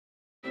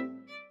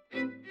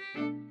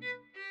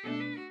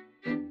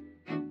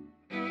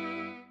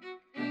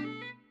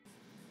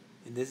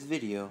In this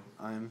video,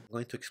 I'm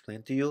going to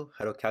explain to you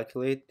how to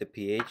calculate the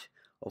pH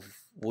of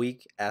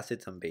weak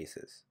acids and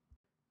bases.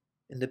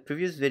 In the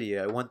previous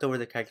video, I went over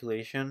the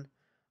calculation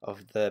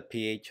of the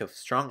pH of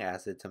strong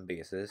acids and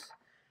bases,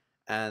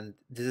 and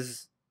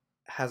this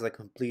has a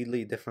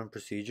completely different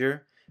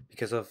procedure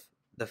because of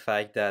the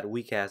fact that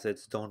weak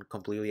acids don't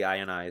completely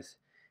ionize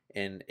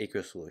in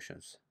aqueous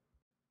solutions.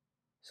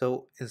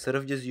 So instead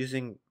of just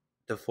using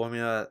the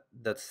formula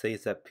that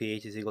says that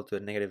pH is equal to a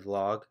negative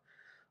log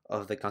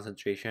of the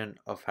concentration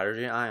of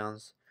hydrogen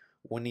ions,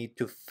 we need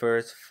to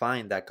first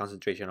find that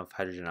concentration of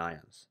hydrogen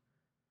ions.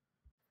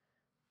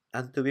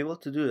 And to be able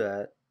to do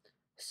that,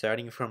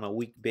 starting from a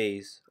weak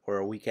base or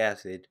a weak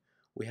acid,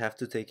 we have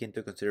to take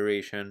into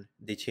consideration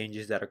the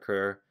changes that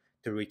occur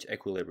to reach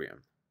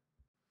equilibrium.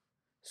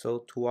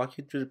 So to walk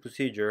you through the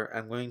procedure,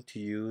 I'm going to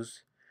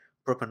use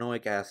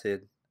propanoic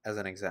acid as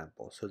an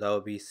example. So that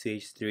would be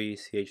CH3,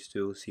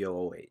 CH2,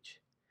 COOH.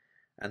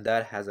 And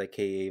that has a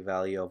Ka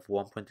value of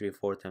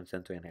 1.34 times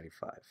 10 to the negative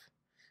 5,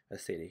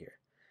 as stated here.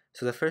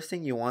 So the first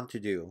thing you want to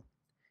do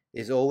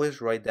is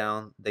always write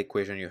down the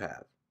equation you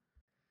have.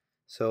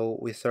 So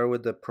we start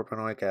with the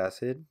propanoic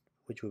acid,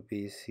 which would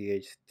be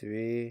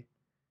CH3,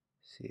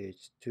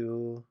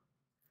 CH2,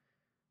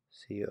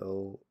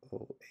 COOH.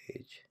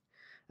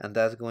 And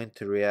that's going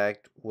to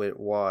react with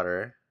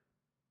water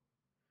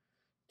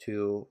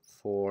to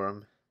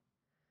form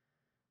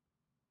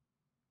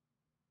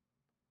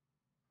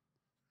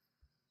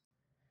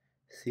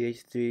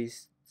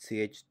CH3,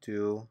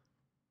 CH2,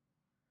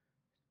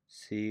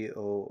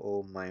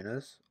 COO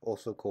minus,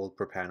 also called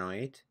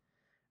propanoate,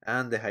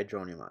 and the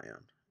hydronium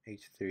ion,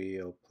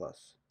 H3O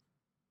plus.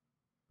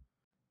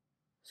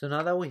 So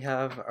now that we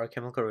have our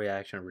chemical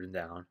reaction written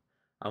down,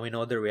 and we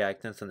know the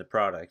reactants and the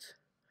products,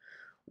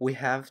 we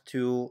have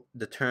to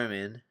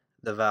determine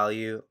the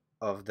value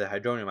of the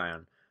hydronium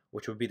ion,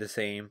 which would be the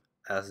same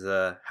as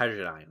the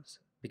hydrogen ions,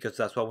 because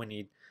that's what we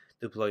need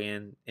to plug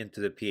in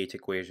into the pH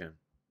equation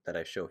that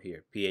I show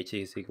here. pH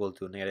is equal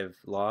to negative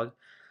log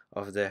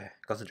of the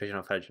concentration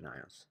of hydrogen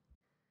ions.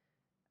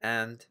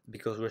 And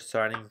because we're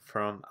starting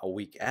from a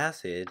weak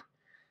acid,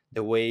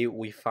 the way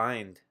we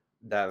find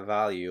that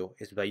value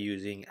is by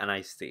using an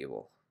ice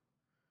table.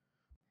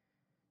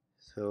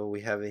 So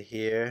we have it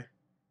here,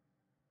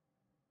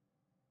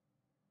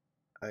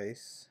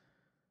 ice,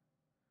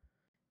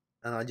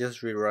 and I'll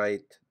just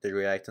rewrite the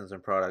reactants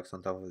and products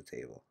on top of the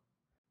table.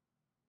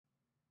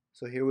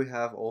 So here we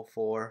have all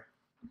four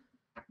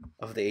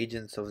of the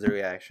agents of the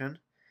reaction,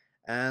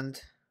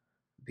 and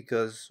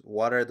because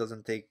water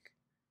doesn't take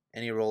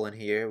any role in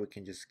here, we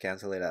can just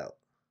cancel it out.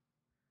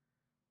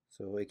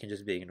 So it can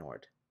just be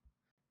ignored.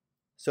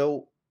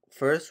 So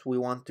first we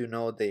want to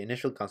know the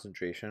initial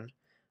concentration,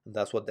 and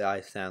that's what the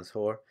I stands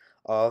for,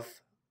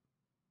 of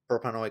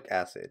propanoic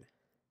acid.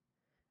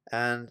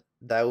 And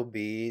that would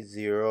be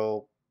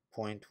 0.1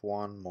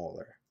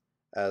 molar,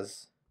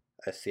 as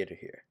I stated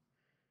here.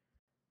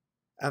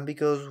 And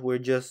because we're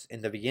just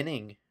in the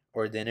beginning,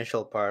 or the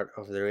initial part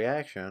of the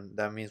reaction,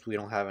 that means we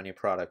don't have any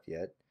product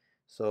yet.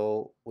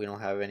 So we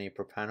don't have any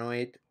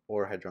propanoate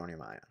or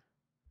hydronium ion.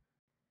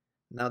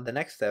 Now the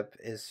next step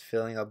is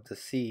filling up the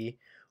C,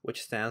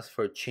 which stands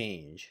for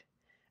change.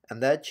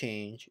 And that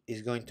change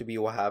is going to be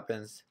what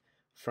happens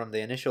from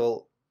the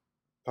initial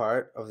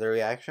part of the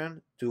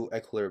reaction to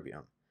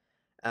equilibrium.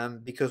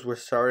 And because we're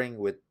starting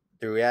with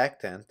the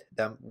reactant,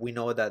 then we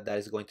know that that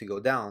is going to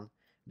go down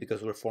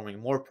because we're forming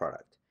more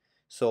product.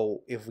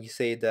 So if we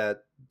say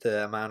that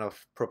the amount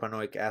of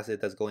propanoic acid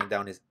that's going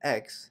down is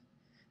X,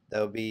 that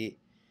would be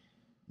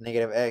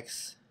negative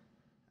X,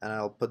 and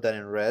I'll put that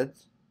in red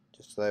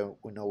just so that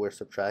we know we're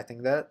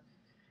subtracting that.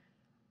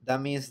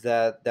 That means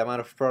that the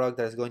amount of product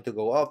that is going to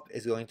go up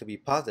is going to be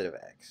positive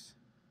X.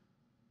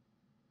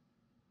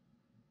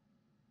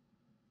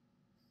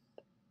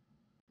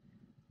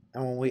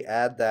 And when we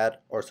add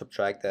that or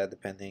subtract that,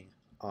 depending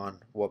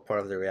on what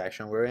part of the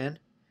reaction we're in,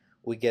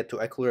 we get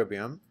to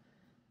equilibrium,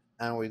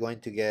 and we're going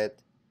to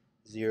get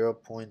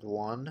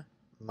 0.1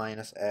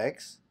 minus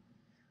X,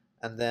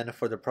 and then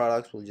for the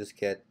products we'll just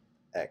get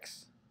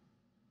X.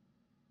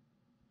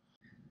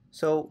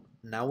 So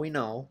now we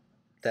know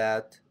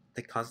that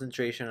the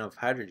concentration of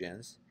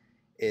hydrogens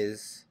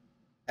is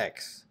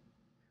X,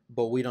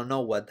 but we don't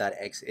know what that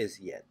X is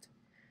yet.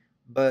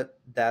 But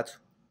that's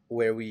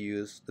where we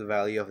use the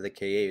value of the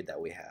Ka that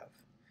we have.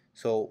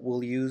 So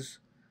we'll use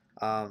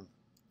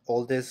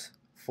all these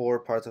four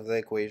parts of the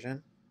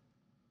equation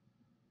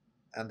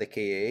and the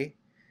Ka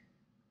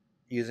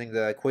using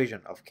the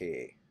equation of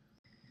Ka.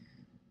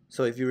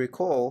 So if you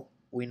recall,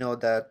 we know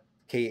that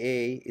Ka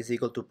is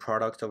equal to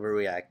product over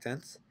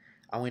reactants,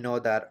 and we know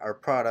that our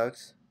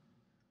products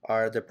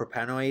are the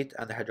propanoate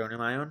and the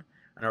hydronium ion,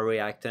 and our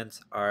reactants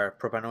are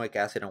propanoic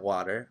acid and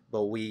water,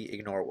 but we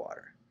ignore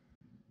water.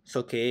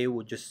 So Ka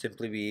would just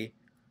simply be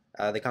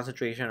the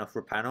concentration of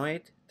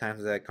propanoate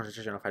times the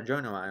concentration of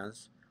hydronium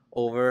ions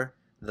over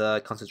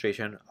the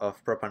concentration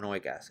of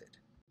propanoic acid.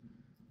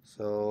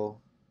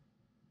 So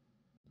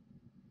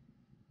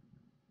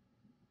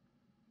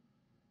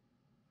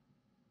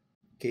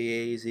Ka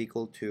is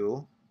equal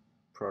to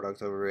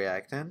product of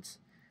reactants,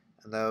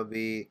 and that would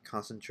be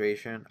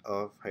concentration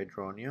of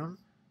hydronium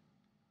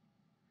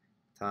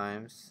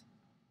times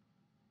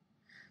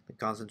the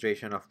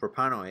concentration of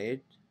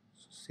propanoate,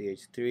 so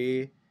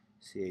CH3,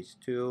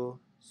 CH2,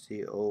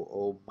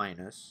 COO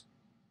minus,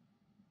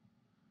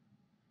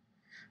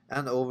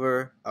 and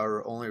over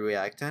our only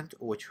reactant,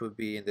 which would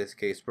be in this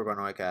case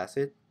propanoic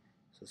acid,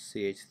 so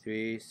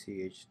CH3,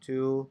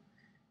 CH2,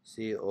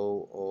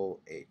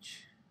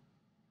 COOH.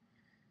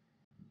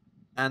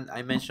 And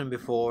I mentioned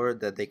before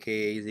that the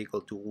Ka is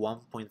equal to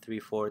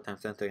 1.34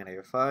 times 10 to the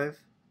negative 5,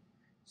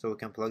 so we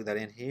can plug that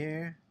in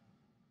here,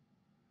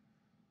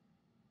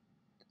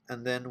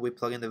 and then we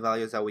plug in the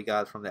values that we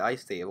got from the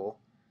ice table.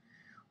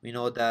 We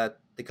know that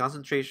the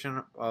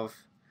concentration of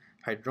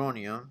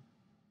hydronium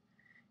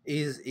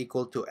is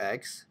equal to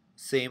X,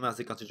 same as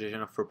the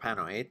concentration of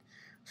propanoate,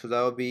 so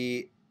that would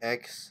be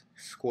X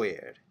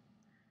squared.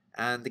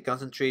 And the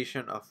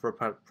concentration of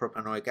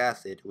propanoic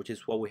acid, which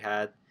is what we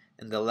had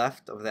in the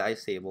left of the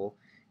ice table,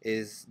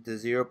 is the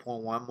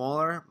 0.1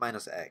 molar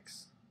minus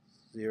X.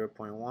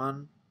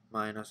 0.1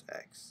 minus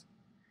X.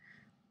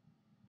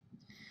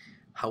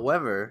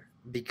 However,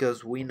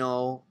 because we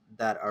know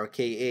that our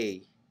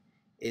Ka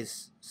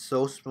is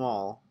so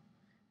small,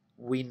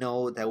 we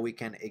know that we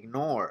can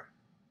ignore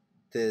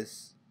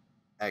this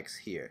X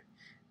here,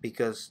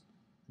 because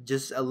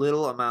just a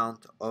little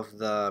amount of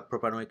the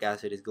propanoic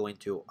acid is going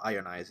to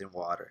ionize in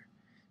water.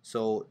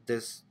 So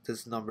this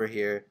number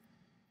here,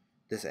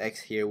 this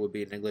X here, would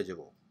be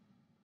negligible.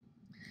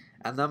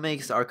 And that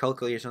makes our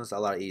calculations a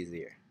lot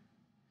easier.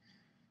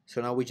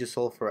 So now we just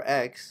solve for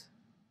X,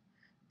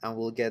 and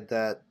we'll get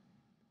that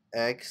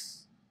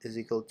X is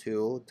equal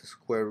to the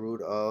square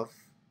root of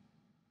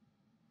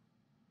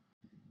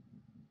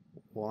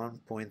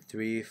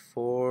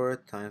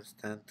 1.34 times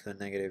 10 to the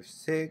negative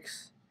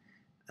 6,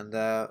 and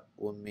that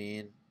will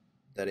mean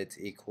that it's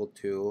equal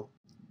to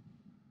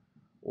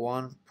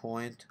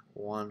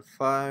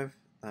 1.15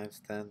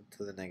 times 10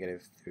 to the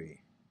negative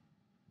 3.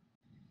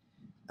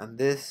 And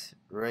this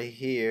right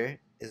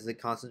here is the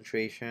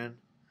concentration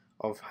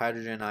of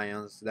hydrogen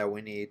ions that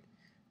we need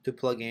to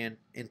plug in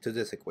into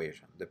this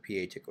equation, the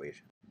pH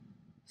equation.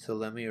 So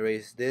let me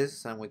erase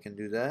this and we can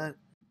do that.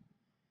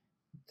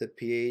 The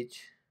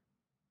pH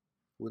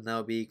would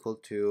now be equal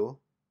to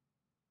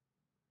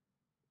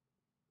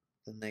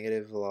the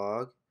negative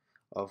log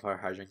of our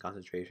hydrogen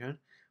concentration,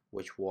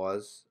 which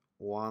was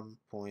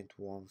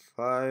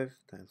 1.15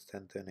 times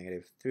 10 to the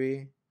negative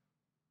 3,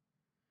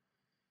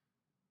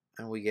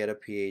 and we get a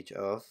pH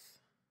of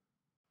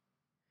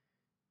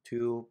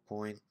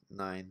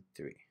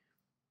 2.93,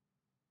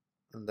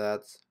 and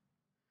that's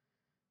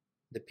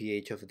the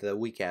pH of the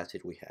weak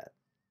acid we had.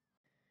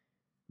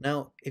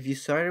 Now, if you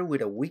started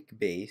with a weak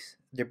base,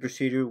 the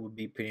procedure would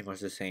be pretty much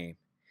the same.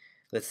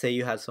 Let's say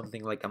you had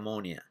something like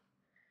ammonia.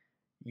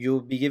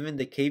 You'll be given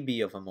the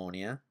Kb of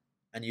ammonia,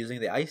 and using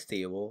the ice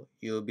table,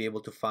 you'll be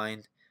able to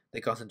find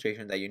the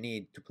concentration that you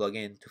need to plug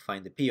in to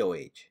find the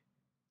pOH.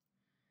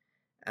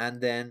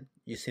 And then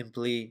you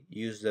simply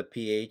use the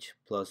pH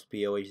plus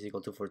pOH is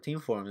equal to 14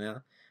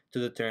 formula to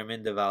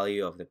determine the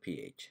value of the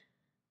pH.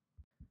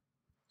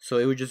 So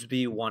it would just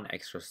be one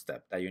extra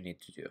step that you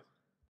need to do.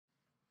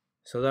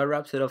 So that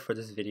wraps it up for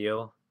this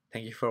video.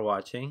 Thank you for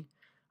watching.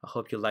 I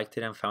hope you liked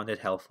it and found it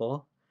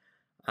helpful.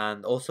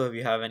 And also, if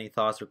you have any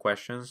thoughts or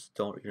questions,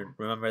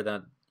 remember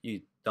that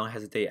you don't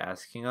hesitate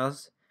asking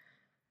us.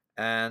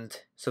 And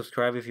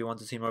subscribe if you want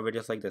to see more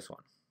videos like this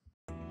one.